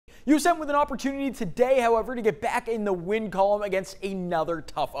USM with an opportunity today, however, to get back in the win column against another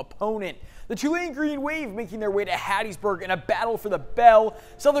tough opponent. The Tulane Green Wave making their way to Hattiesburg in a battle for the bell.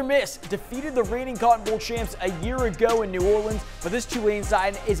 Southern Miss defeated the reigning Cotton Bowl champs a year ago in New Orleans, but this Tulane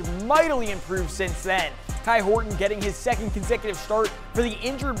side is mightily improved since then. Kai Horton getting his second consecutive start for the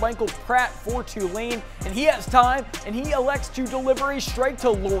injured Michael Pratt for Tulane, and he has time, and he elects to deliver a strike to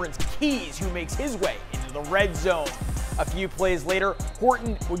Lawrence Keys, who makes his way into the red zone. A few plays later,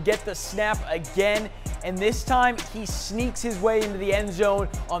 Horton would get the snap again, and this time he sneaks his way into the end zone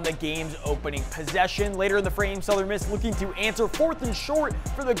on the game's opening possession. Later in the frame, Southern Miss looking to answer 4th and short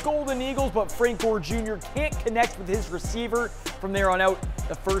for the Golden Eagles, but Frank Gore Jr. can't connect with his receiver. From there on out,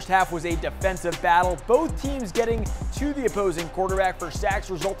 the first half was a defensive battle, both teams getting to the opposing quarterback for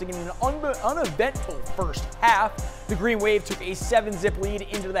sacks, resulting in an uneventful first half. The Green Wave took a 7-zip lead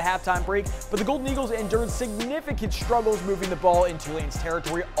into the halftime break, but the Golden Eagles endured significant struggles moving the ball in Tulane's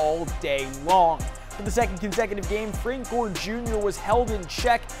territory all day long. For the second consecutive game, Frank Gore Jr. was held in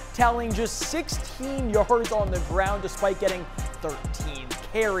check, tallying just 16 yards on the ground despite getting 13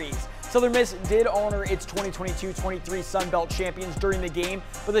 carries. Southern Miss did honor its 2022-23 Sun Belt champions during the game,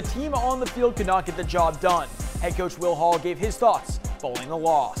 but the team on the field could not get the job done. Head coach Will Hall gave his thoughts following the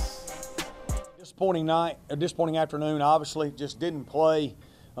loss. Disappointing night, a disappointing afternoon, obviously. Just didn't play.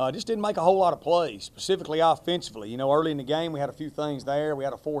 Just didn't make a whole lot of plays, specifically offensively. You know, early in the game, we had a few things there. We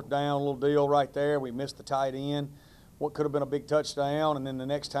had a 4th down little deal right there. We missed the tight end, what could have been a big touchdown. And then the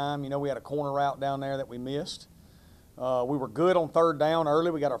next time, you know, we had a corner route down there that we missed. We were good on 3rd down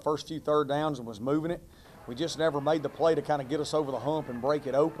early. We got our first few 3rd downs and was moving it. We just never made the play to kind of get us over the hump and break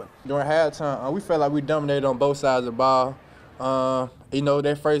it open. During halftime, we felt like we dominated on both sides of the ball. You know,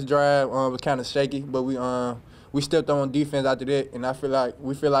 that first drive was kind of shaky, but we stepped on defense after that, and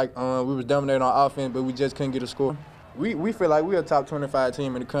we feel like we was dominating on offense, but we just couldn't get a score. We feel like we're a top 25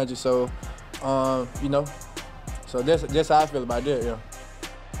 team in the country, so you know, so that's how I feel about that. Yeah.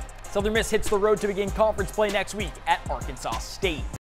 Southern Miss hits the road to begin conference play next week at Arkansas State.